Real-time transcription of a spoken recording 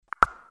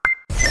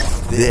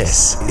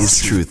This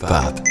is Truth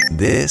Pop.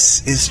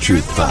 This is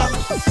Truth Pop.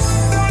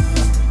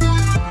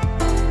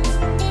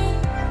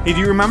 Hey, do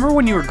you remember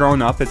when you were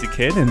growing up as a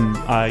kid and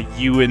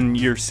you and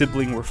your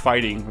sibling were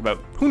fighting about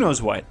who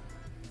knows what?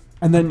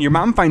 And then your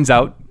mom finds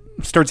out,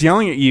 starts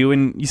yelling at you,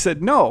 and you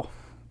said, no,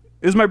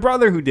 it was my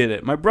brother who did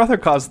it. My brother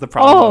caused the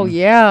problem. Oh,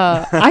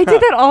 yeah. I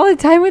did that all the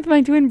time with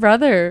my twin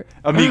brother.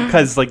 I mean,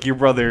 because like your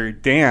brother,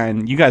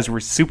 Dan, you guys were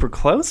super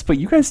close, but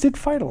you guys did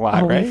fight a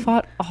lot, right? We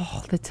fought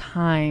all the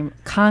time,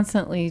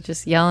 constantly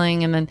just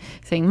yelling and then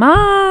saying,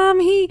 Mom,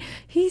 he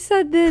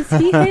said this,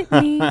 he hit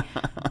me.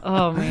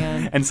 Oh,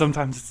 man. And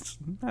sometimes it's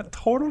not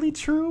totally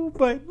true,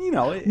 but, you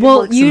know, it well,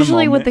 works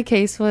usually in the what moment. the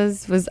case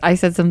was I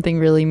said something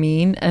really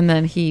mean, and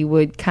then he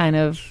would kind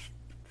of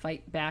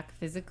fight back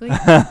physically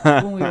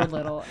when we were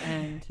little.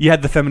 And you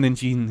had the feminine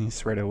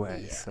genes right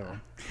away. Yeah. So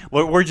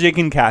we're Jake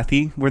and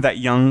Kathy. We're that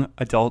young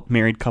adult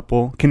married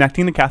couple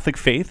connecting the Catholic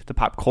faith to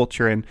pop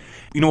culture. And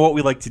you know what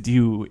we like to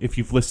do, if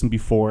you've listened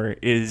before,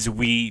 is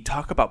we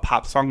talk about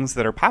pop songs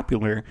that are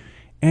popular.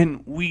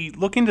 And we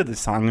look into the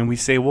song and we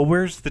say, well,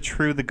 where's the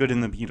true, the good,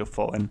 and the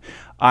beautiful? And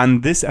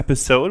on this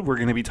episode, we're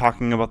going to be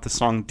talking about the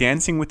song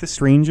Dancing with a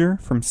Stranger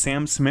from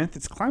Sam Smith.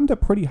 It's climbed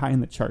up pretty high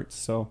in the charts,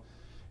 so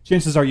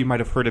chances are you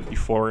might have heard it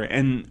before.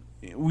 And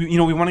we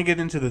want to get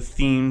into the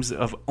themes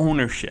of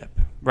ownership,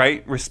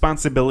 right?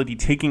 Responsibility,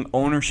 taking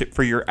ownership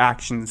for your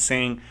actions,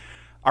 saying,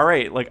 all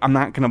right, like, I'm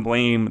not going to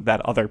blame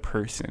that other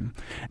person.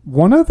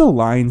 One of the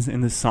lines in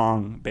the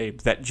song,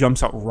 babe, that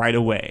jumps out right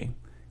away,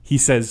 he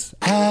says,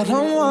 I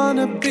don't want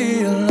to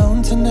be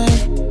alone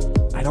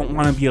tonight. I don't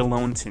want to be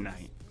alone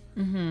tonight.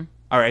 mm-hmm.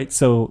 All right,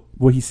 so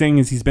what he's saying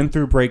is he's been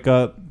through a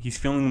breakup, he's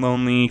feeling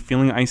lonely,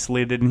 feeling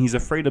isolated, and he's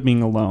afraid of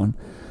being alone.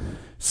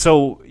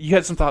 So you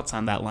had some thoughts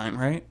on that line,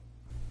 right?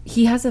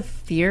 He has a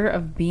fear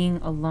of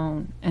being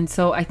alone. And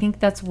so I think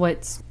that's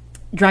what's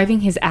driving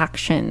his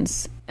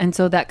actions. And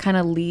so that kind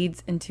of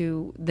leads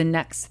into the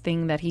next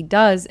thing that he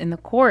does in the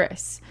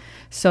chorus.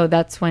 So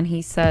that's when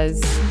he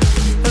says,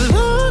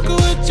 Look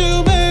what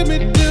you made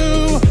me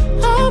do.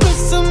 I'm with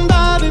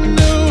somebody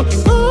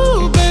new.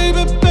 Ooh,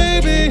 baby,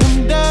 baby,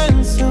 I'm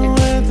dancing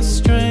with a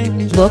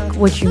stranger. look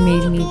what you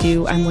made me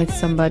do. I'm with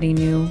somebody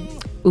new.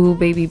 Ooh,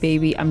 baby,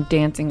 baby, I'm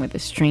dancing with a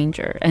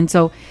stranger. And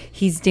so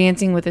he's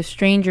dancing with a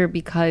stranger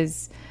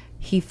because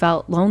he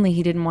felt lonely.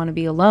 He didn't want to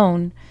be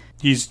alone.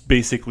 He's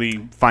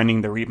basically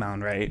finding the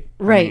rebound, right?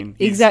 Right.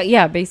 Exactly.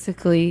 Yeah.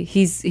 Basically,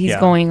 he's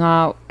going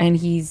out and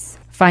he's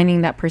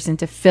finding that person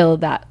to fill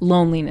that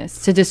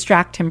loneliness, to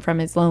distract him from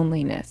his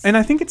loneliness. And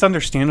I think it's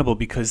understandable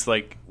because,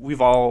 like,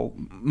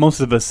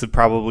 most of us have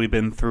probably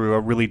been through a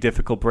really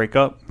difficult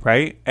breakup,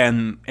 right?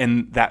 And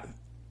that,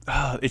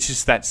 it's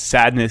just that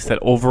sadness,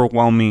 that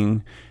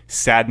overwhelming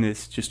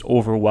sadness just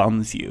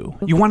overwhelms you.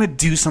 You want to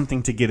do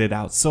something to get it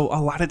out. So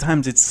a lot of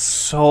times it's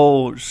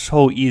so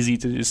easy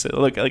to just say,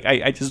 look, like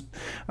I just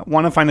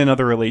want to find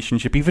another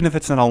relationship, even if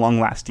it's not a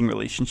long-lasting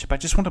relationship. I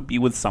just want to be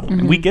with someone.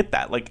 And we get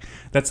that. Like,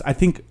 I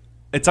think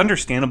it's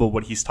understandable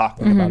what he's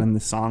talking about in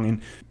this song,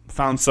 and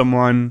found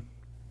someone,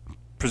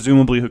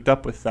 presumably hooked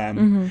up with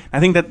them. I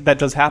think that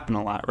does happen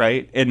a lot,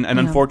 right? And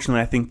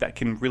unfortunately, I think that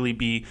can really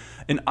be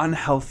an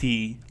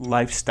unhealthy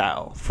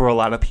lifestyle for a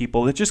lot of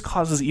people. It just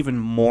causes even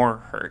more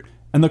hurt.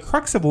 And the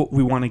crux of what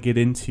we want to get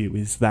into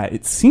is that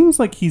it seems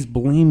like he's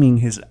blaming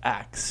his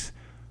ex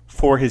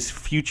for his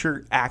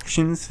future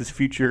actions, his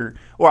future,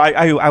 or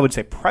I would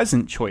say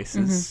present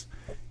choices,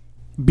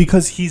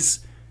 because he's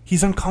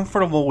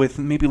uncomfortable with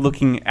maybe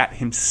looking at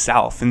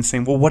himself and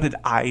saying, well, what did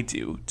I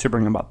do to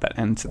bring about that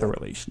end to the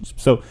relationship?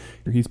 So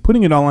he's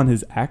putting it all on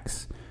his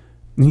ex,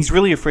 and he's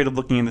really afraid of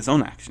looking at his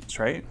own actions,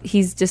 right?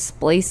 He's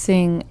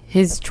displacing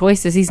his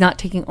choices. He's not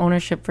taking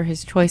ownership for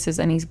his choices,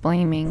 and he's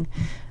blaming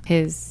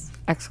his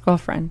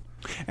ex-girlfriend.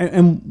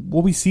 And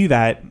what we see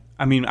that,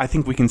 I mean, I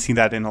think we can see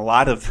that in a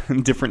lot of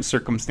different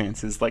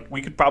circumstances. Like,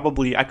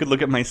 I could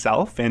look at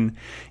myself, and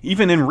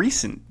even in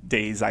recent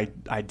days, I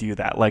do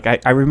that. Like,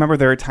 I remember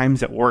there are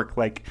times at work,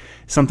 like,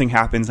 something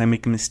happens, I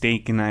make a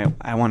mistake, and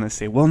I want to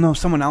say, well, no,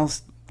 someone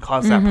else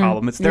caused that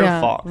problem. It's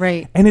their fault.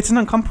 Right. And it's an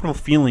uncomfortable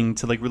feeling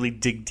to, like, really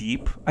dig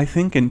deep, I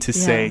think, and to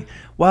say,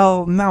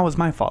 well, that was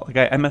my fault.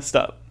 Like, I messed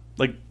up.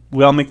 Like,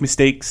 we all make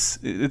mistakes.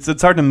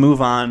 It's hard to move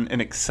on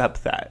and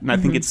accept that. And I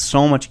think it's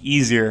so much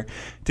easier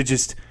to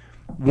just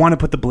want to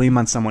put the blame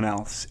on someone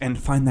else and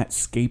find that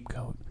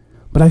scapegoat.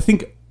 But I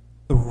think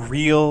a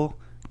real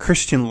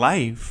Christian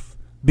life,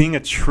 being a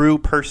true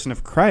person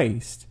of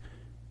Christ,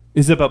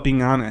 is about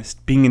being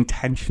honest, being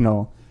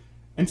intentional,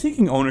 and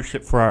taking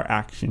ownership for our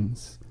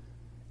actions.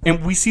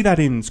 And we see that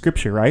in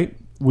Scripture, right?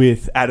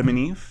 With Adam and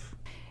Eve.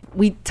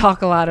 We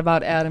talk a lot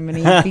about Adam and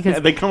Eve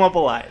because They come up a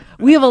lot.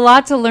 we have a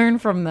lot to learn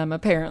from them,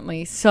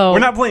 apparently. So We're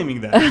not blaming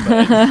them,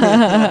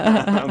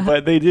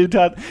 but they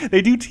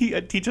do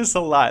teach us a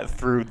lot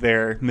through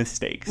their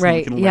mistakes.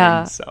 Right, And we can yeah.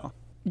 learn, so.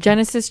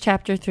 Genesis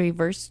chapter 3,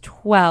 verse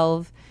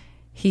 12,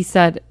 he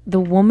said,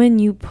 "The woman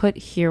you put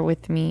here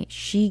with me,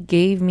 she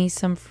gave me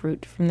some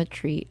fruit from the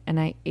tree, and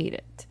I ate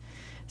it."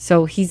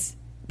 So he's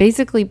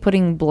basically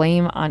putting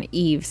blame on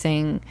Eve,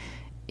 saying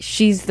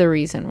she's the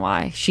reason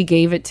why. She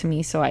gave it to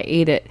me, so I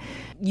ate it.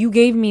 You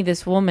gave me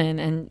this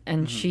woman,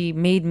 and she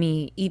made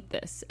me eat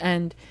this.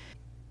 And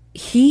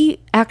he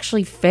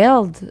actually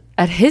failed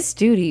at his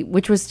duty,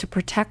 which was to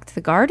protect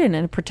the garden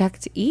and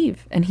protect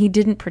Eve. And he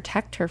didn't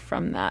protect her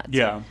from that.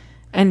 Yeah.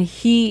 And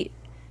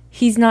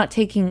he's not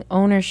taking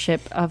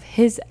ownership of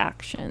his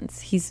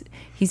actions.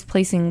 He's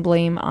placing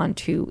blame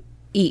onto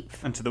Eve.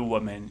 Onto the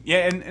woman.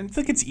 Yeah, and I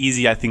think it's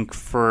easy, I think,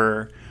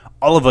 for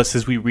all of us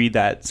as we read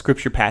that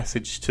scripture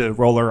passage to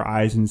roll our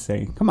eyes and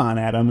say, come on,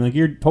 Adam, like,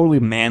 you're totally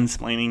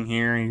mansplaining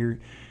here. You're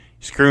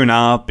screwing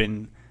up,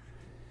 and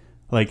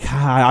like,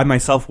 I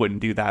myself wouldn't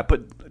do that.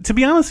 But to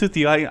be honest with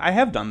you, I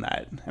have done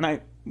that.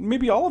 And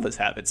maybe all of us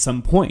have at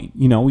some point.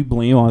 You know, we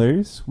blame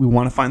others. We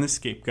want to find the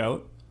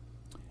scapegoat.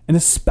 And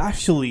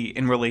especially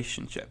in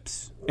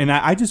relationships. And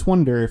I just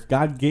wonder if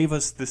God gave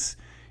us this,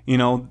 you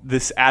know,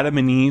 this Adam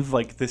and Eve,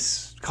 like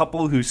this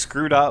couple who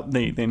screwed up,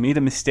 they made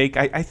a mistake.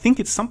 I think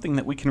it's something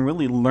that we can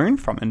really learn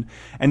from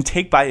and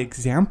take by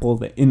example,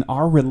 that in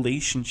our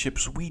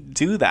relationships, we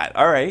do that.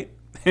 All right.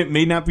 It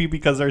may not be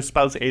because our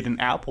spouse ate an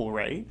apple,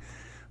 right?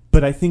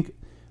 But I think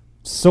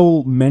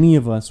so many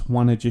of us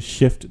want to just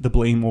shift the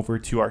blame over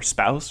to our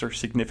spouse or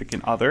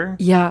significant other.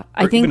 Yeah,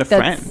 I think even a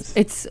friend.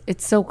 It's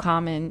so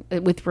common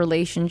with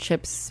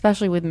relationships,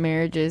 especially with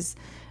marriages,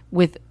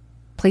 with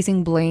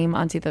placing blame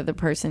onto the other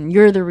person.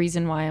 You're the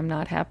reason why I'm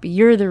not happy.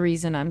 You're the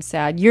reason I'm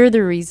sad. You're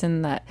the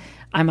reason that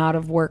I'm out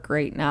of work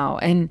right now.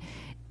 And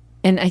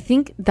I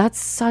think that's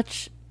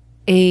such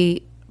a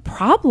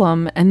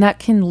problem, and that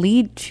can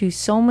lead to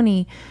so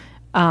many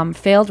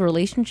failed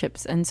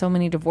relationships and so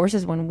many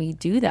divorces when we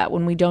do that,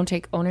 when we don't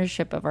take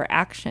ownership of our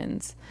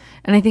actions.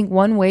 And I think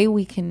one way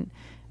we can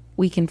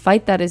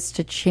fight that is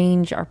to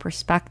change our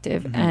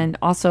perspective, and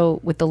also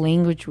with the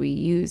language we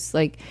use,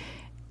 like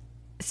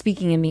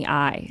speaking in the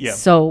I. Yeah.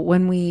 So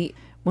when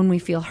we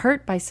feel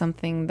hurt by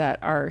something that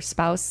our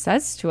spouse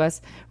says to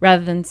us,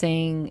 rather than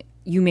saying,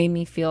 you made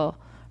me feel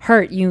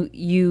hurt,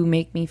 you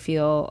make me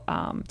feel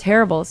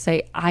terrible,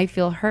 say, I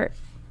feel hurt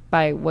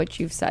by what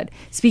you've said.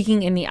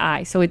 Speaking in the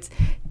I. So it's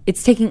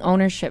taking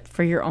ownership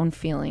for your own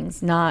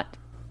feelings, not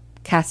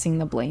casting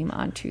the blame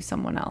onto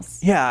someone else.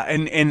 Yeah,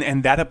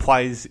 and that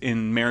applies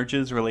in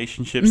marriages,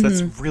 relationships.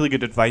 That's really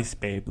good advice,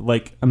 babe.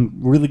 Like, I'm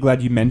really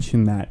glad you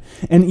mentioned that.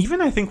 And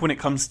even I think when it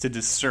comes to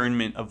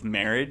discernment of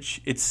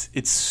marriage, it's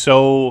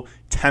so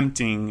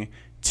tempting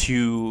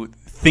to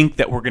think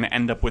that we're going to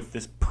end up with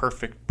this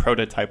perfect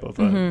prototype of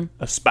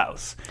a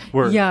spouse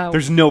where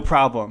there's no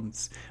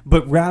problems.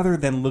 But rather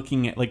than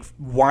looking at like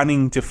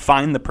wanting to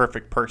find the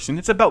perfect person,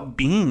 it's about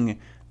being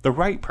the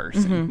right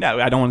person. Now,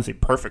 I don't want to say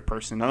perfect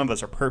person. None of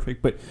us are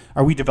perfect, but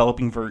are we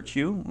developing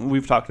virtue?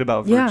 We've talked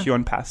about virtue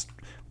on past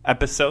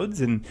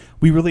episodes, and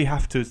we really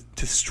have to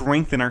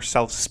strengthen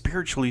ourselves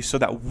spiritually so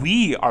that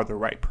we are the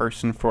right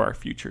person for our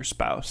future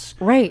spouse.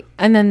 Right.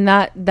 And then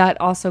that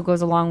also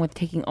goes along with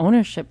taking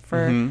ownership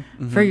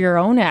for your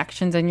own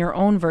actions and your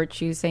own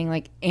virtues, saying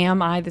like,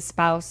 am I the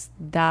spouse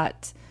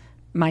that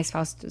my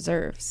spouse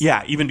deserves?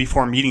 Yeah, even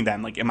before meeting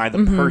them, like, am I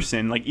the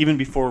person? Like, even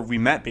before we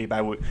met, babe,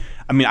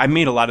 I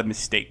made a lot of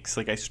mistakes.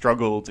 Like, I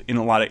struggled in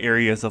a lot of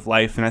areas of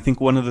life, and I think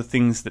one of the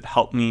things that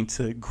helped me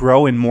to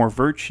grow in more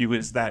virtue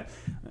is that,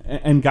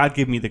 and God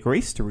gave me the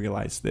grace to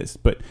realize this,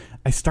 but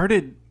I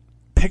started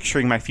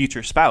picturing my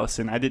future spouse,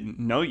 and I didn't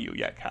know you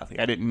yet, Kathy.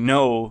 I didn't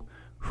know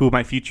who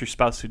my future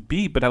spouse would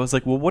be, but I was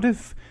like, well, what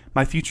if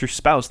my future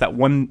spouse, that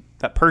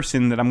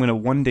person that I'm going to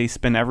one day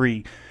spend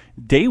every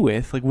day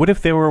with, like, what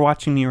if they were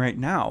watching me right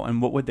now,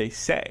 and what would they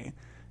say?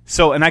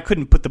 So, and I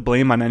couldn't put the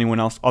blame on anyone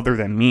else other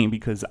than me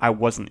because I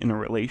wasn't in a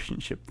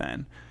relationship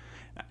then.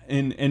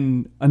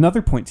 And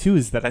another point too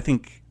is that I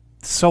think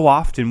so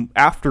often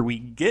after we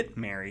get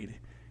married,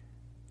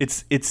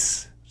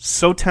 it's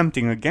so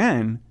tempting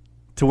again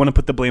to want to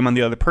put the blame on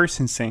the other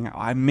person, saying, oh,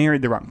 I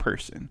married the wrong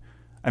person.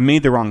 I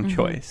made the wrong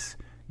choice.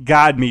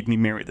 God made me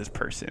marry this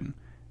person.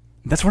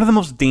 That's one of the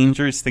most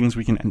dangerous things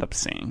we can end up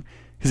saying,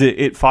 because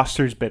it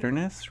fosters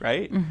bitterness,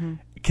 right?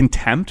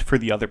 Contempt for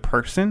the other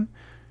person,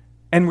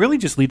 and really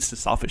just leads to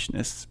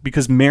selfishness,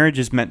 because marriage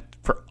is meant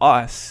for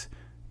us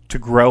to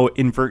grow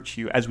in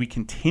virtue as we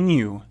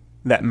continue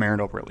that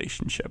marital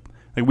relationship.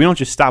 Like, we don't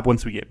just stop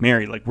once we get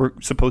married. Like, we're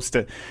supposed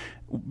to,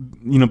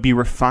 be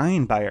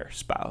refined by our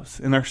spouse,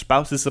 and our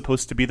spouse is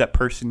supposed to be that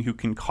person who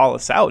can call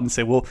us out and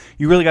say, well,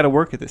 you really got to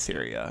work at this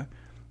area.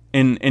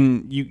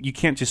 And you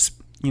can't just,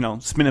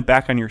 spin it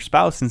back on your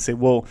spouse and say,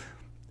 well,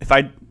 if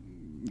I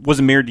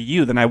wasn't married to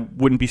you, then I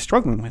wouldn't be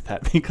struggling with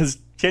that, because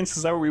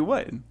chances are we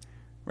would,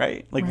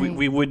 right? Like, right.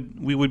 We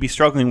would be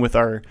struggling with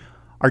our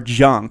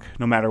junk,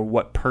 no matter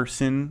what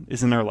person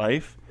is in our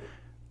life,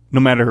 no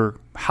matter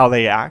how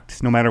they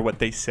act, no matter what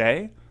they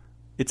say.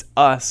 It's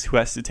us who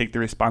has to take the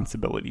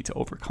responsibility to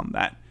overcome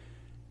that.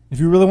 If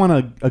you really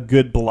want a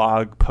good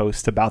blog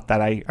post about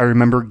that, I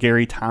remember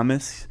Gary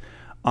Thomas.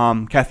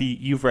 Kathy,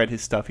 you've read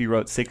his stuff. He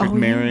wrote Sacred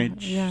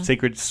Marriage,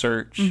 Sacred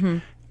Search.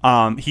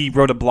 He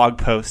wrote a blog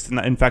post. And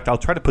in fact, I'll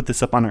try to put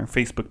this up on our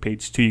Facebook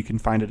page too. You can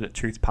find it at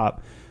Truth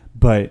Pop.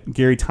 But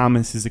Gary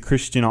Thomas is a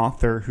Christian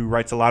author who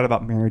writes a lot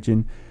about marriage.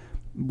 And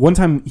one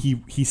time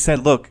he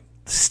said, look,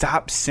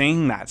 stop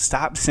saying that.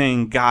 Stop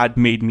saying God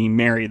made me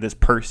marry this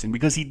person,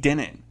 because he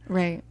didn't.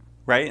 Right.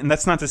 Right? And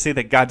that's not to say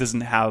that God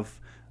doesn't have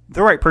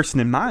the right person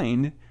in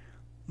mind,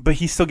 but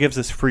he still gives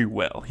us free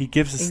will. He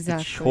gives us the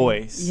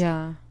choice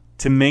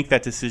to make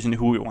that decision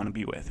who we want to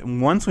be with.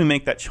 And once we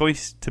make that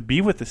choice to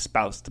be with the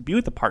spouse, to be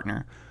with the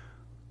partner,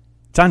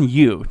 it's on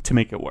you to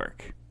make it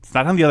work. It's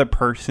not on the other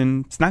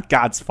person. It's not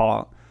God's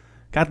fault.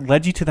 God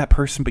led you to that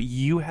person, but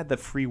you had the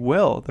free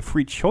will, the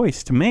free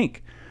choice to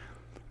make.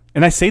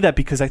 And I say that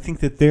because I think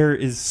that there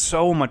is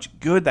so much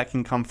good that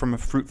can come from a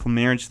fruitful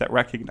marriage that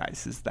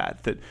recognizes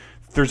that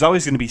there's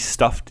always going to be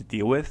stuff to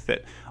deal with,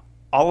 that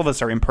all of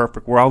us are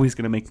imperfect. We're always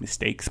going to make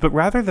mistakes. But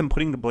rather than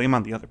putting the blame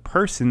on the other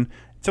person,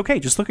 it's okay.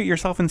 Just look at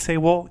yourself and say,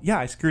 well, yeah,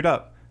 I screwed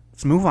up.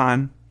 Let's move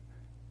on.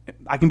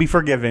 I can be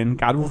forgiven.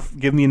 God will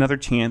give me another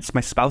chance.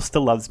 My spouse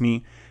still loves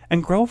me,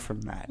 and grow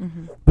from that.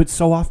 Mm-hmm. But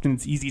so often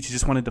it's easy to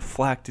just want to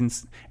deflect and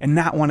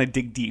not want to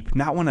dig deep,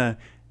 not want to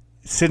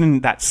sit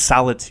in that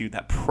solitude,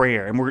 that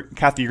prayer. And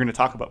Kathy, you're going to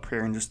talk about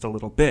prayer in just a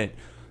little bit.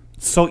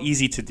 It's so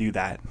easy to do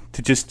that,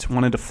 to just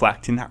want to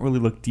deflect and not really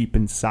look deep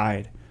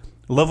inside.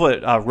 I love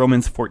what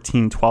Romans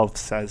 14:12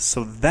 says.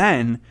 So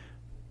then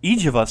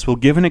each of us will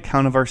give an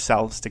account of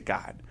ourselves to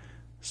God.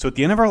 So at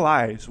the end of our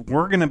lives,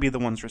 we're going to be the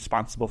ones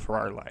responsible for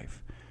our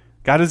life.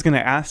 God is going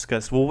to ask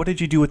us, well, what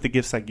did you do with the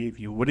gifts I gave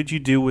you? What did you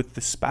do with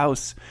the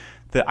spouse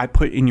that I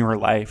put in your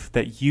life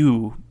that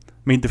you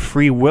made the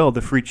free will,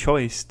 the free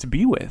choice to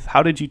be with?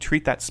 How did you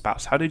treat that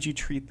spouse? How did you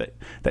treat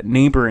that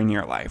neighbor in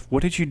your life?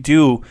 What did you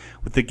do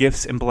with the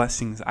gifts and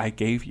blessings I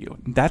gave you?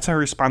 That's our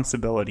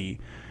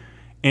responsibility.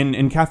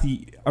 And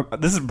Kathy,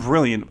 this is a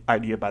brilliant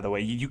idea, by the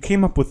way. You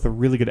came up with a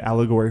really good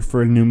allegory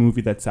for a new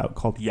movie that's out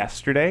called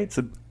Yesterday. It's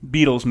a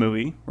Beatles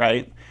movie,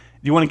 right?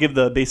 You want to give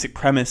the basic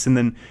premise, and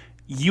then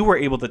you were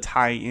able to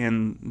tie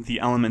in the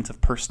element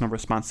of personal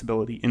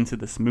responsibility into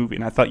this movie.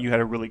 And I thought you had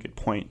a really good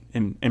point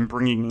in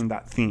bringing in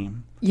that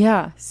theme.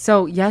 Yeah.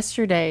 So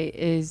Yesterday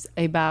is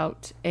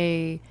about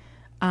a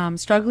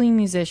struggling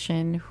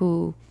musician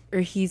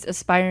he's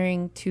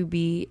aspiring to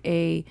be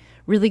a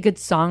really good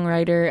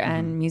songwriter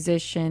and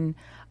musician,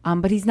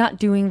 but he's not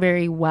doing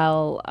very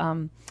well.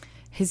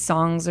 His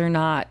songs are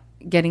not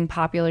getting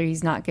popular.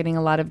 He's not getting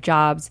a lot of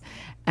jobs.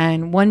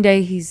 And one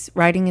day he's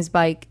riding his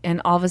bike,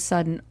 and all of a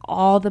sudden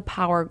all the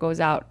power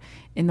goes out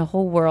in the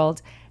whole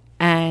world,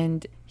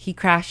 and he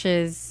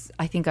crashes.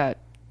 I think a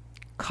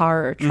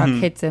car or truck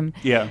hits him.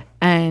 Yeah.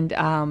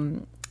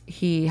 And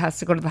he has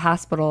to go to the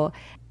hospital.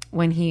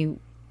 When he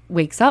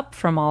wakes up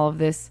from all of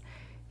this,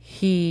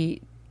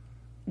 he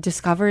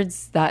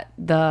discovers that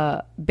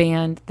the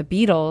band, the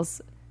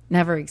Beatles,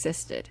 never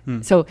existed.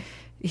 So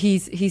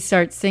he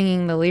starts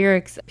singing the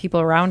lyrics. People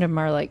around him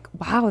are like,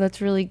 wow,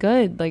 that's really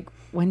good. Like,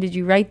 when did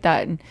you write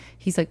that? And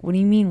he's like, what do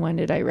you mean, when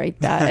did I write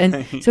that?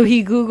 And so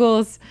he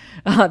Googles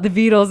the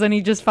Beatles, and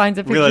he just finds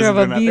a picture of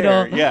a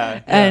Beatle.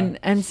 Yeah.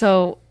 And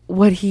so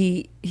what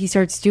he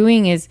starts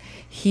doing is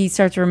he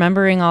starts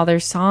remembering all their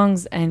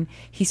songs, and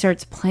he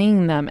starts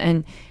playing them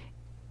and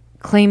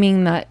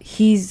claiming that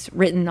he's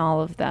written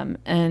all of them.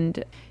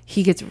 And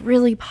he gets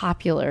really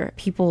popular.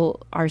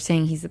 People are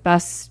saying he's the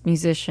best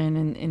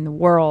musician in the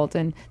world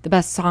and the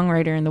best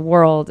songwriter in the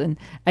world. And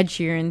Ed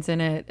Sheeran's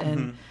in it.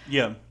 And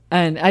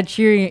And Ed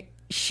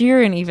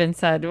Sheeran even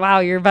said, wow,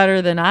 you're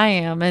better than I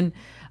am. And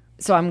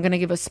so I'm going to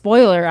give a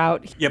spoiler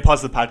out. Yeah,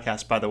 pause the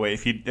podcast, by the way,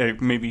 if you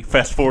maybe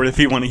fast forward if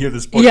you want to hear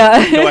the spoiler.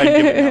 Yeah. Go ahead and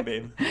give it now,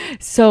 babe.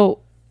 So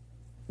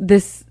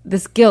this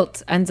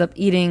guilt ends up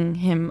eating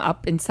him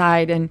up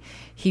inside, and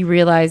he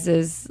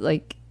realizes,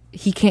 like,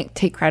 he can't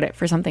take credit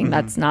for something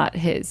that's not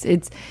his.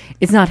 It's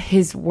not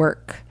his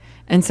work.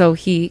 And so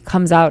he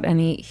comes out, and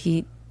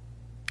he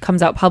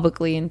comes out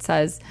publicly and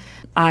says,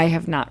 I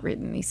have not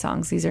written these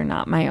songs. These are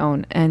not my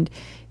own. And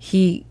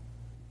he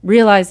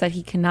realized that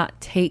he cannot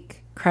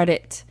take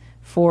credit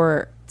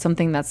for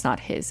something that's not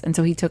his. And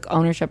so he took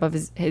ownership of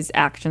his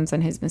actions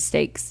and his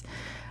mistakes.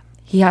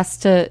 He has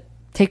to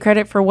take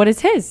credit for what is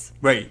his.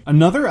 Right.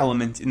 Another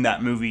element in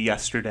that movie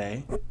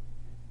Yesterday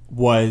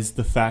was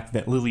the fact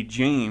that Lily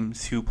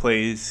James, who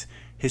plays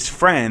his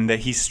friend that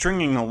he's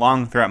stringing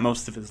along throughout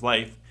most of his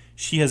life,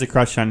 she has a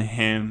crush on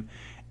him,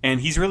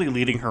 and he's really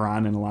leading her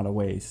on in a lot of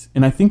ways.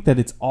 And I think that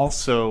it's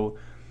also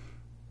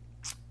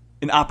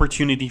an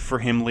opportunity for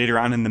him later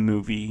on in the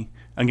movie.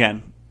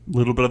 Again, a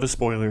little bit of a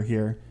spoiler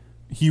here.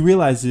 He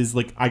realizes,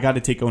 like, I got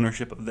to take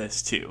ownership of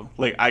this too.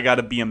 Like, I got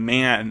to be a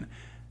man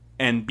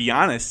and be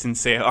honest and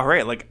say, all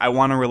right, like, I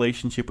want a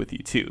relationship with you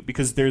too.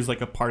 Because there's,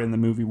 like, a part in the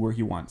movie where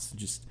he wants to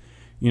just,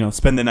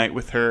 spend the night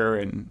with her.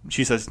 And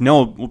she says,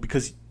 no, well,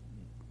 because,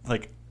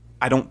 like,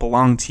 I don't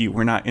belong to you.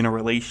 We're not in a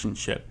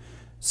relationship.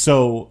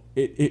 So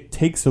it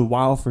takes a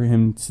while for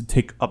him to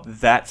take up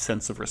that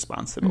sense of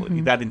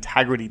responsibility, that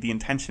integrity, the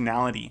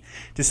intentionality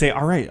to say,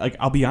 all right, like,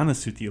 I'll be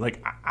honest with you.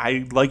 Like,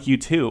 I like you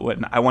too,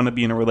 and I want to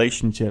be in a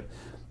relationship.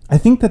 I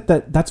think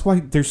that's why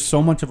there's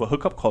so much of a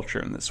hookup culture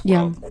in this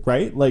world,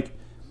 right? Like,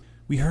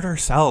 we hurt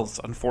ourselves,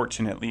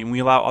 unfortunately, and we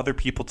allow other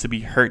people to be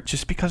hurt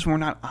just because we're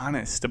not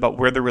honest about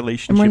where the And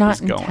relationship we're not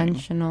is going.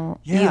 intentional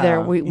Yeah, either.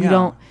 We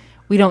yeah.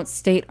 don't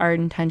state our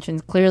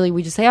intentions clearly.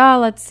 We just say, oh,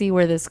 let's see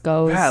where this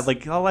goes. Yeah,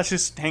 like, oh, let's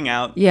just hang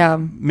out. Yeah.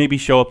 Maybe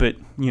show up at,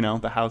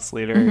 the house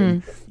later.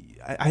 And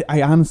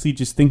I honestly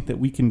just think that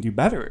we can do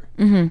better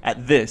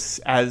at this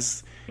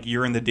as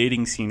you're in the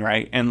dating scene,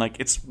 right? And like,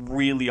 it's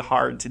really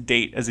hard to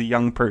date as a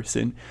young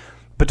person.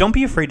 But don't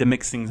be afraid to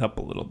mix things up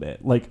a little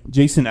bit. Like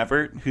Jason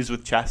Everett, who's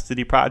with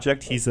Chastity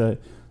Project, he's a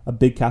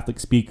big Catholic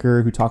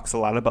speaker who talks a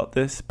lot about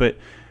this. But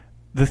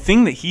the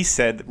thing that he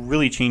said that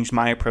really changed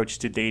my approach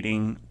to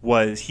dating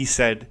was he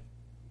said,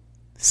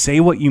 say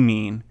what you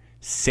mean,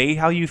 say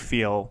how you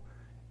feel.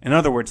 In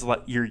other words,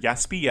 let your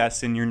yes be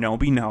yes and your no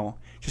be no.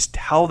 Just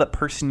tell that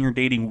person you're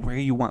dating where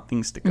you want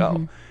things to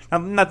go.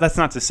 Now, that's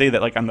not to say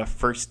that like on the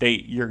first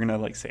date you're gonna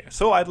like say,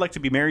 so I'd like to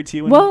be married to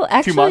you in 2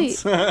 actually,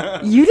 months.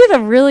 you did a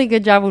really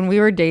good job when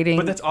we were dating.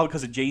 But that's all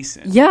because of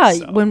Jason. Yeah,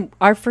 so. when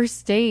our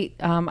first date,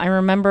 I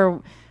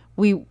remember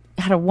we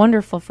had a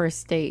wonderful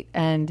first date,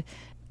 and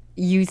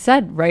you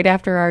said right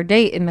after our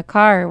date in the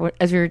car,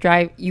 as we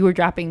were you were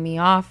dropping me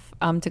off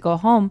to go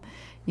home.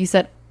 You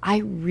said, "I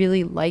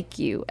really like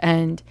you,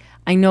 and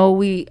I know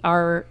we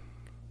are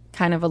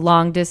kind of a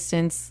long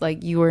distance.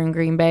 Like you were in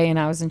Green Bay and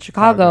I was in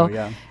Chicago,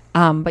 yeah.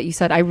 But you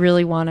said I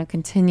really want to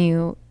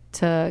continue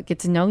to get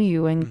to know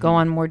you and go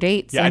on more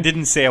dates." Yeah, I And-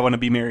 didn't say I want to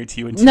be married to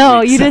you in 2 No,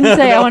 weeks. you didn't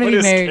say I That want to be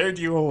would've married. Scared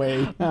you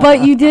away.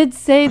 But you did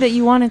say that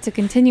you wanted to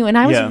continue, and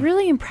I was Yeah.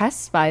 really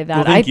impressed by that.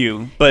 Well, thank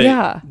you. But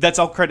yeah. that's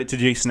all credit to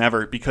Jason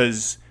Everett,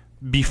 because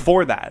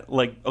before that,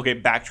 like, okay,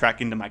 backtrack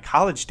into my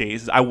college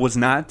days, I was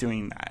not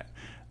doing that.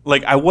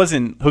 Like, I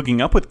wasn't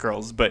hooking up with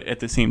girls, but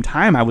at the same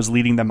time, I was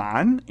leading them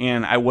on,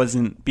 and I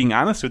wasn't being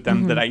honest with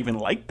them that I even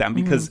liked them,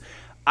 because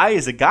I,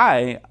 as a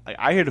guy,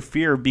 I had a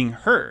fear of being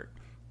hurt.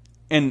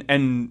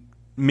 And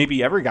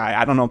maybe every guy,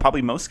 I don't know,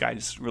 probably most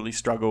guys really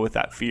struggle with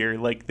that fear.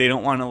 Like, they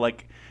don't want to,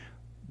 like,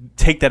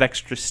 take that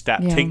extra step,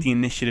 Yeah. take the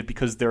initiative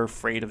because they're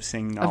afraid of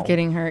saying no. Of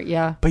getting hurt,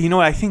 yeah. But you know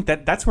what? I think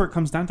that's where it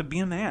comes down to be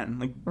a man.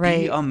 Like, be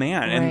Right, a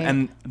man. And right.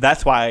 and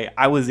that's why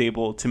I was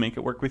able to make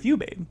it work with you,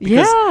 babe.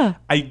 Because Yeah.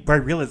 I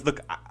realized, look,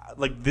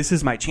 like, this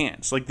is my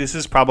chance. Like, this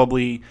is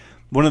probably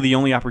one of the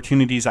only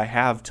opportunities I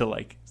have to,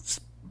 like,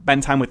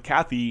 spend time with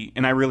Kathy.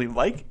 And I really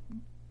like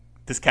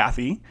this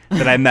Kathy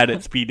that I met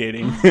at speed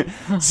dating.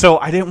 So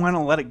I didn't want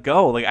to let it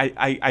go. Like,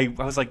 I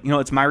was like,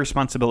 it's my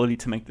responsibility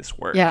to make this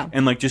work. Yeah.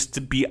 And, like, just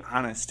to be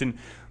honest. And,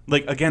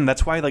 like, again,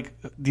 that's why, like,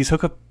 this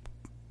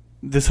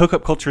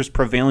hookup culture is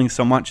prevailing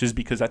so much, is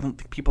because I don't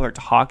think people are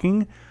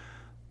talking.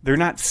 They're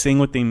not saying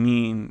what they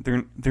mean.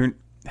 They're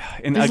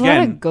and There's again, a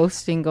lot of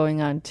ghosting going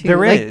on too. There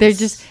like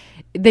is.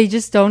 they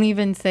just don't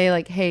even say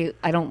like, "Hey,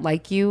 I don't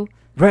like you."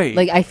 right.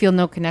 Like I feel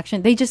no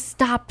connection. They just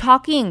stop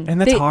talking. and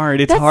that's hard.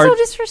 It's that's hard. so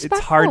disrespectful.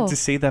 It's hard to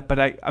say that, but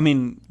I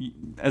mean,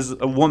 as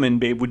a woman,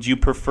 babe, would you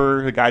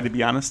prefer a guy to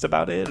be honest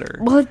about it, or?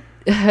 Well,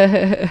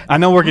 I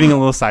know we're getting a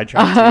little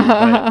sidetracked. Too,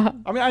 but,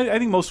 I mean, I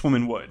think most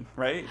women would,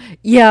 right?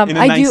 yeah, In a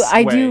I nice do.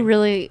 I way. do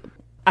really.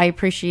 I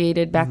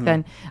appreciated back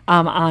then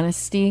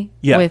honesty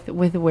Yeah.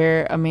 with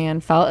where a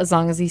man felt, as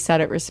long as he said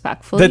it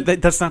respectfully.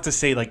 That's not to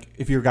say, like,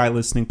 if you're a guy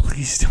listening,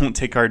 please don't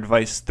take our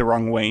advice the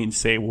wrong way and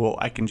say, well,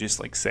 I can just,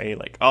 like, say,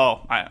 like,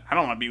 oh, I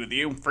don't want to be with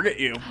you. Forget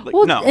you. Like,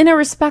 well, no. in a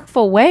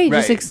respectful way,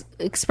 Right. just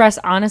express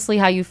honestly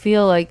how you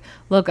feel. Like,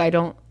 look,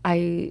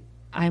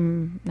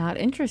 I'm not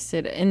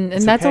interested, and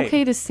that's okay.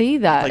 okay to say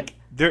that. Like,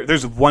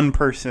 there's one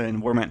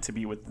person we're meant to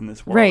be with in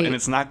this world, Right. and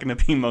it's not going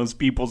to be most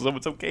people, so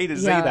it's okay to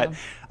say Yeah. that.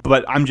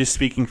 But I'm just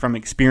speaking from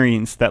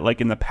experience that,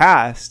 like, in the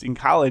past, in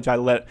college, I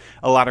let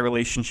a lot of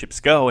relationships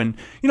go, and,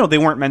 they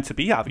weren't meant to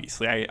be,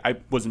 obviously. I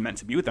wasn't meant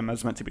to be with them. I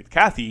was meant to be with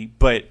Kathy,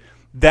 but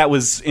that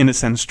was, in a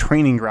sense,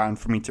 training ground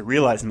for me to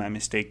realize my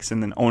mistakes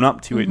and then own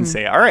up to it and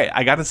say, all right,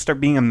 I got to start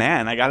being a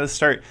man. I got to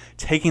start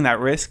taking that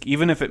risk,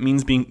 even if it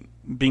means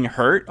being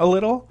hurt a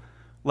little.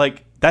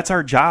 Like, that's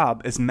our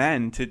job as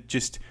men, to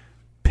just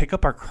pick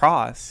up our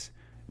cross,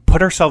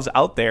 put ourselves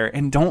out there,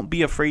 and don't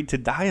be afraid to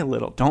die a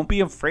little. Don't be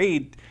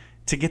afraid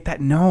to get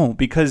that no,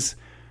 because,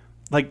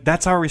 like,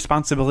 that's our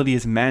responsibility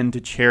as men, to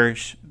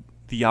cherish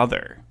the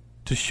other,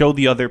 to show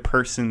the other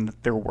person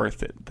that they're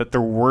worth it, that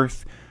they're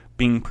worth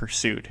being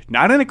pursued.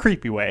 Not in a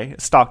creepy way,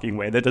 a stalking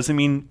way. That doesn't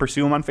mean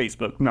pursue them on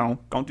Facebook. No,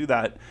 don't do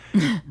that.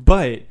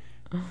 But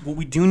what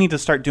we do need to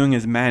start doing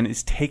as men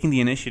is taking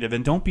the initiative,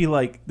 and don't be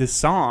like this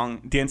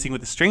song, Dancing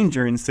with a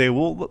Stranger, and say,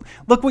 well,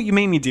 look what you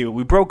made me do.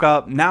 We broke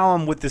up. Now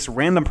I'm with this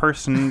random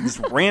person, this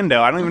rando.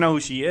 I don't even know who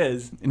she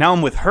is. Now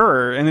I'm with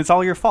her, and it's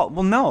all your fault.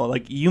 Well, no,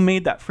 like, you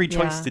made that free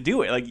choice Yeah. to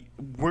do it. Like,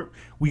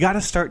 we got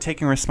to start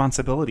taking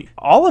responsibility.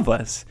 All of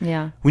us.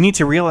 Yeah. We need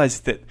to realize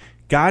that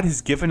God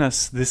has given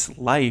us this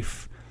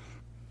life.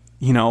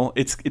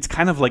 It's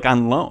kind of like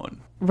on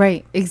loan.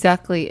 Right,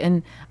 exactly.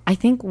 And I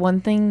think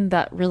one thing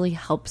that really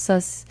helps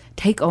us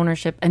take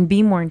ownership and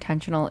be more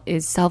intentional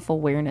is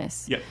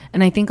self-awareness. Yeah.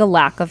 And I think a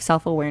lack of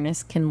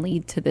self-awareness can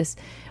lead to this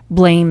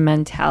blame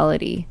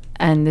mentality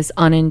and this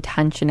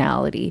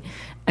unintentionality.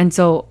 And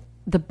so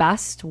the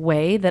best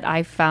way that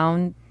I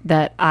found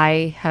that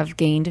I have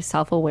gained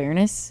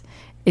self-awareness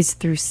is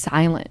through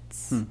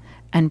silence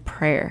and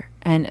prayer,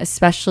 and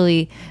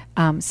especially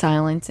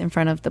silence in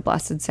front of the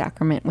Blessed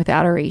Sacrament with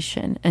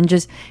adoration, and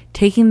just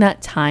taking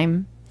that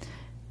time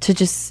to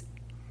just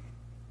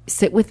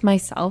sit with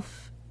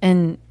myself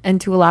and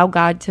to allow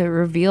God to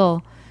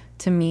reveal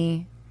to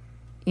me,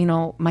 you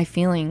know, my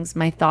feelings,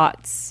 my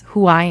thoughts,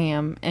 who I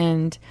am.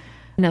 And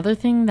another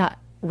thing that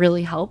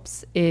really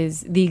helps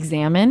is the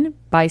Examen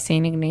by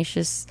St.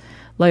 Ignatius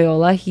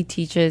Loyola. He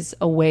teaches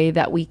a way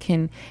that we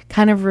can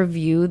kind of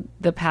review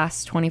the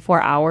past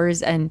 24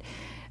 hours and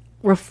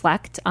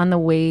reflect on the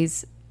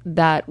ways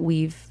that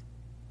we've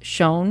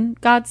shown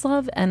God's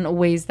love and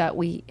ways that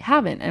we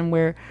haven't, and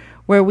where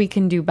we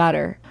can do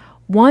better.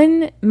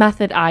 One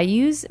method I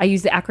use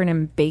the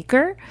acronym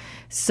BAKER.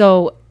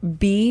 So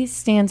B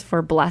stands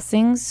for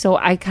blessings. So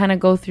I kind of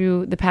go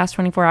through the past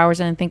 24 hours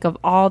and think of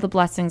all the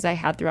blessings I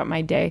had throughout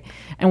my day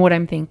and what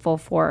I'm thankful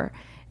for.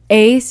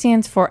 A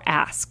stands for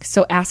ask.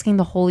 So asking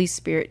the Holy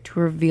Spirit to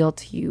reveal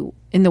to you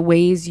in the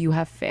ways you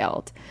have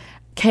failed.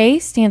 K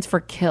stands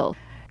for kill.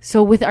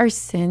 So with our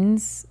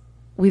sins,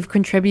 we've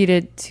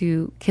contributed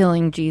to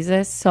killing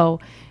Jesus. So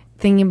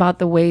thinking about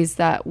the ways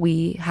that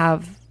we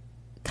have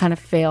kind of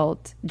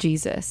failed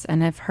Jesus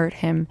and have hurt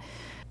him.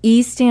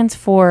 E stands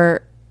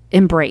for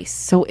embrace.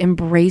 So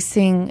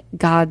embracing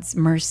God's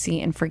mercy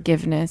and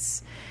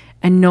forgiveness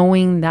and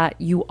knowing that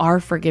you are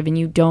forgiven.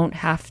 You don't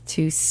have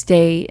to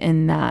stay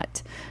in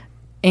that.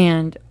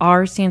 And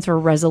R stands for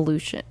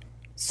resolution.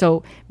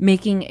 So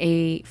making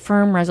a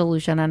firm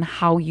resolution on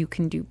how you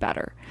can do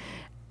better.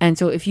 And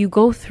so if you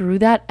go through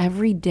that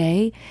every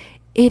day,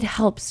 it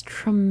helps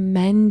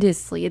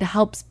tremendously. It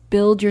helps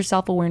build your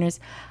self-awareness,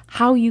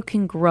 how you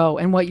can grow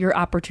and what your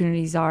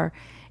opportunities are.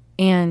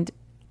 And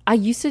I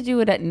used to do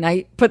it at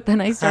night, but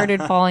then I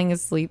started falling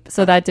asleep,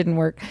 so that didn't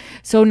work.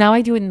 So now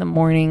I do it in the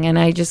morning, and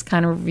I just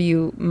kind of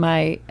review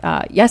my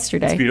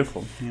yesterday. It's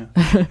beautiful.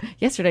 Yeah.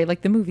 Yesterday,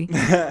 like the movie.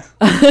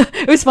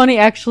 It was funny,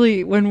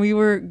 actually, when we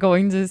were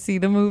going to see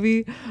the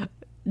movie,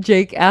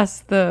 Jake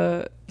asked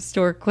the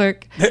store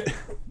clerk,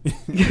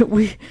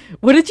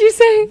 what did you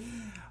say?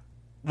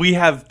 We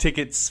have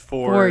tickets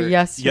for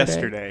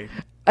yesterday. Today.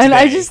 And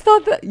I just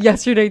thought that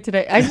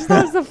today. I just thought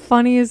it was the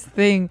funniest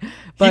thing.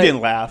 But he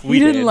didn't laugh. We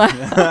didn't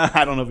laugh.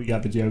 I don't know if he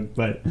got the joke,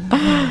 but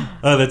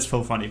that's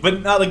so funny.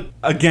 But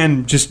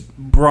again, just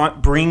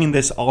bringing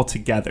this all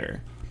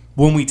together.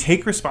 When we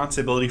take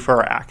responsibility for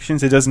our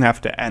actions, it doesn't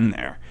have to end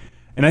there.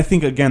 And I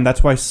think, again,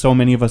 that's why so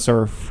many of us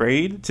are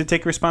afraid to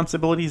take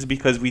responsibilities,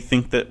 because we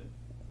think that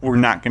we're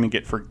not going to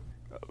get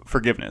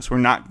forgiveness. We're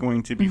not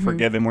going to be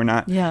forgiven. We're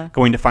not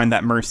going to find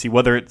that mercy,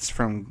 whether it's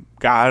from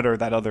God or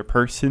that other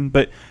person.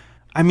 But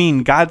I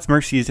mean, God's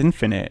mercy is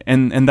infinite.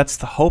 And that's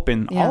the hope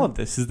in all of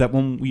this, is that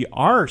when we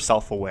are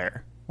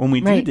self-aware, when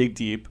we do dig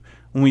deep,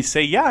 when we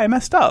say, yeah, I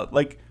messed up,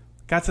 like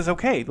God says,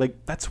 okay,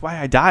 like that's why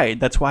I died.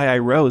 That's why I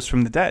rose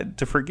from the dead,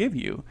 to forgive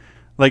you.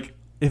 Like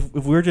if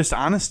we're just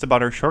honest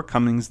about our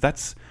shortcomings,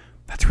 that's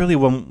really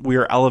when we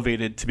are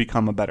elevated to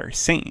become a better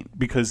saint,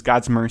 because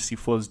God's mercy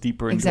flows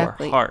deeper into our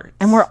hearts.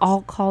 And we're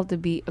all called to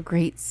be a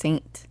great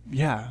saint.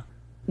 Yeah.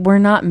 We're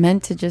not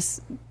meant to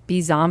just be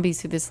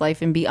zombies through this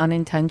life and be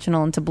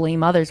unintentional and to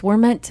blame others. We're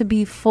meant to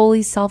be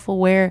fully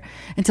self-aware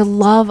and to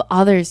love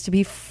others, to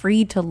be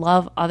free to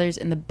love others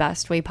in the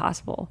best way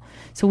possible.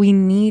 So we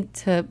need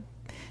to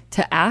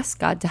ask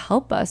God to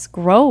help us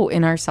grow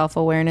in our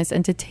self-awareness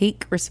and to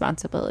take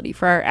responsibility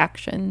for our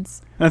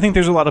actions. And I think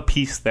there's a lot of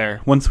peace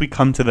there once we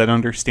come to that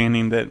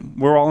understanding that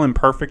we're all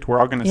imperfect, we're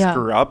all going to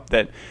screw up,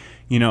 that,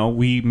 you know,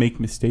 we make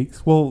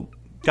mistakes. Well,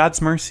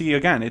 God's mercy,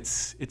 again,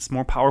 it's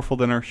more powerful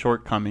than our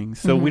shortcomings.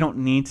 So we don't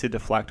need to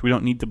deflect. We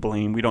don't need to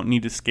blame. We don't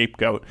need to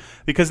scapegoat,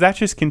 because that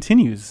just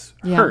continues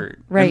hurt.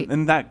 Right.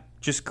 And that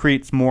just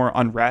creates more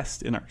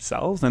unrest in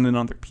ourselves and in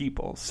other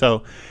people.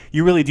 So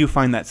you really do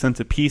find that sense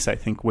of peace, I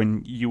think,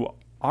 when you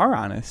are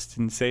honest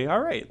and say, all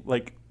right,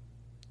 like,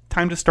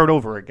 time to start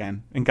over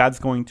again. And God's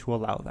going to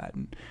allow that.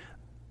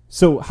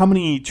 So how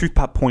many Truth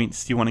Pop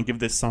points do you want to give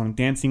this song,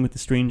 Dancing with the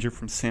Stranger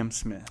from Sam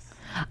Smith?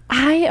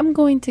 I am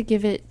going to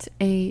give it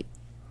a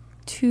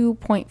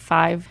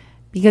 2.5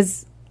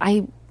 because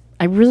I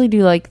really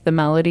do like the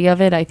melody of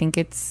it. I think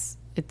it's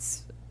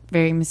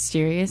very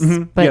mysterious,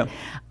 but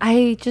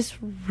I just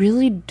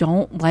really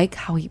don't like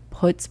how he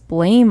puts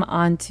blame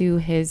onto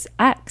his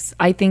ex.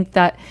 I think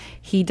that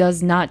he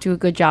does not do a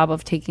good job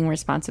of taking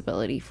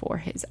responsibility for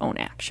his own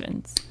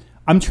actions.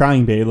 I'm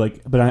trying, babe,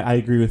 but I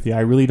agree with you.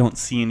 I really don't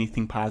see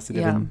anything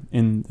positive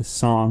in the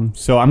song,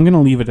 so I'm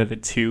gonna leave it at a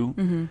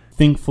 2.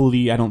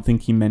 Thankfully, I don't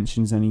think he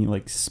mentions any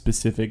like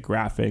specific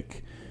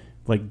graphic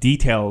like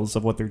details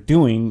of what they're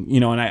doing, you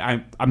know,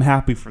 and I'm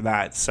happy for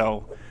that.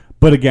 So,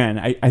 but again,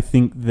 I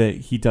think that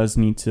he does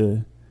need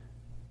to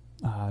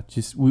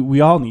we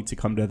all need to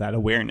come to that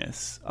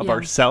awareness of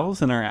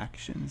ourselves and our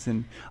actions.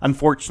 And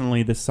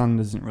unfortunately, this song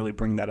doesn't really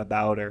bring that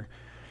about or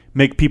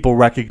make people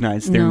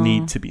recognize their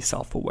need to be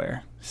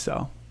self-aware.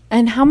 So,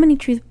 and how many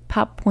Truth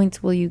Pop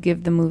points will you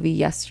give the movie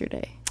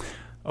Yesterday?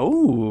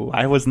 Oh,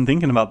 I wasn't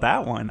thinking about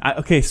that one.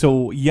 Okay,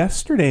 so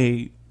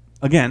Yesterday,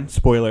 again,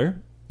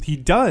 spoiler, he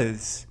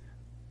does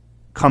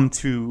come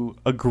to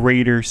a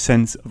greater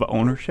sense of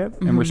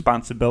ownership and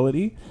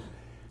responsibility.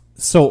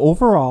 So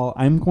overall,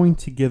 I'm going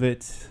to give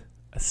it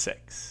a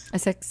 6. A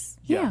 6.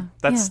 Yeah.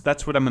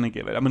 That's what I'm going to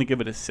give it. I'm going to give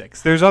it a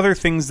 6. There's other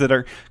things that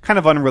are kind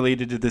of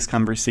unrelated to this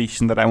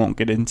conversation that I won't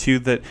get into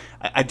that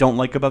I don't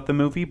like about the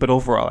movie, but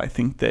overall I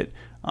think that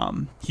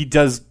he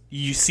does,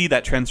 you see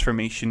that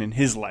transformation in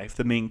his life,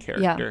 the main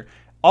character. Yeah.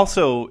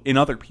 Also in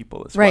other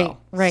people as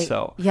well. Right.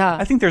 So Yeah.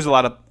 I think there's a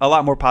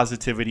lot more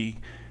positivity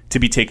to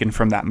be taken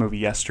from that movie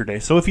yesterday.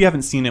 So if you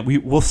haven't seen it,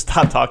 we'll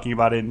stop talking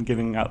about it and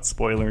giving out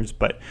spoilers,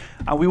 but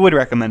we would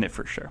recommend it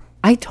for sure.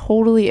 I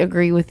totally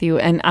agree with you,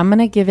 and I'm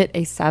gonna give it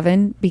a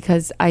 7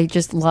 because I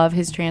just love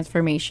his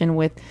transformation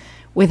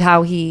with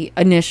how he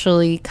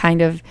initially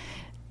kind of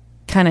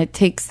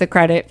takes the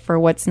credit for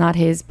what's not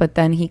his, but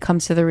then he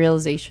comes to the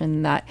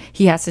realization that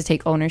he has to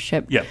take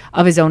ownership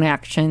of his own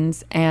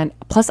actions. And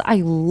plus, I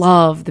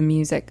love the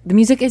music. The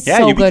music is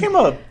so you good. became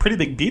a pretty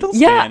big Beatles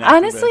fan. Yeah, after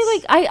honestly,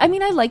 this. I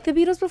mean, I liked the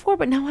Beatles before,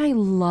 but now I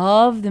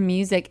love the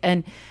music,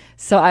 and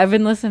so I've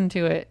been listening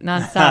to it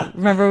nonstop.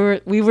 Remember,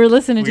 we were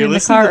listening to it in the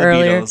car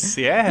earlier. Beatles.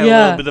 Yeah, had a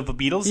little bit of a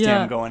Beatles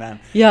jam going on.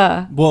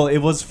 Yeah. Well, it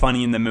was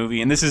funny in the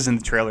movie, and this is in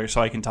the trailer,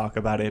 so I can talk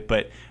about it.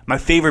 But my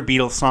favorite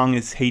Beatles song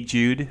is "Hey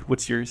Jude."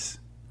 What's yours?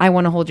 I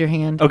Want to Hold Your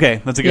Hand.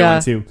 Okay, that's a good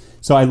one too.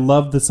 So I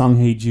love the song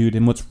 "Hey Jude,"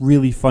 and what's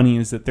really funny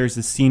is that there's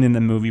a scene in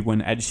the movie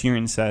when Ed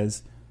Sheeran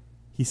says,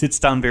 he sits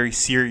down very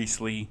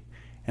seriously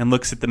and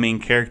looks at the main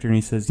character and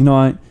he says, "You know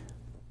what?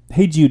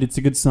 Hey Jude, it's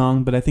a good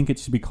song, but I think it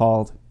should be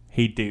called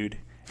Hey Dude."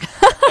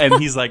 And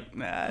he's like,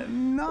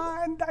 no,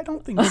 I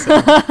don't think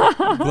so.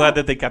 I'm glad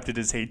that they kept it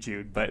as Hey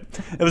Jude, but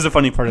it was a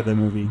funny part of the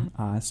movie.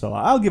 So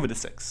I'll give it a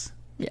 6.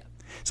 Yeah.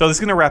 So this is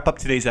going to wrap up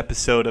today's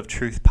episode of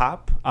Truth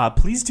Pop.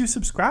 Please do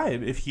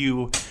subscribe if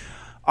you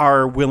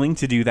are willing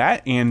to do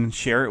that and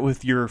share it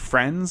with your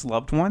friends,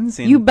 loved ones.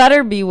 And You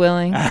better be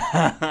willing.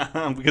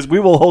 because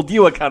we will hold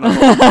you accountable.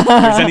 If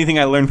there's anything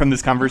I learned from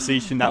this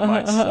conversation, not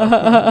much.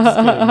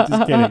 So.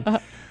 Just kidding.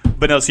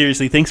 But no,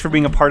 seriously, thanks for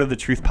being a part of the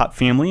Truth Pop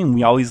family, and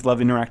we always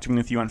love interacting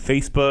with you on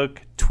Facebook,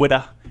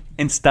 Twitter,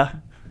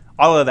 Insta.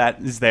 All of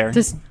that is there.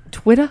 Just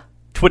Twitter?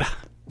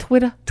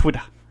 Twitter.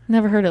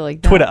 Never heard it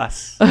like that. Twitter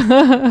us.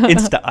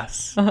 Insta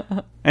us.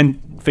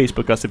 And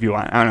Facebook us if you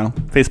want. I don't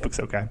know. Facebook's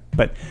okay.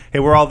 But hey,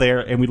 we're all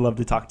there, and we'd love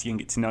to talk to you and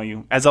get to know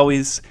you. As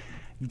always,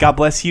 God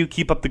bless you.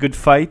 Keep up the good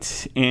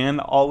fight, and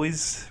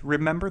always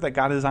remember that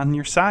God is on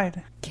your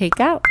side.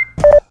 Cake out.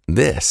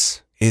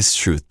 This is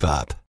Truth Pop.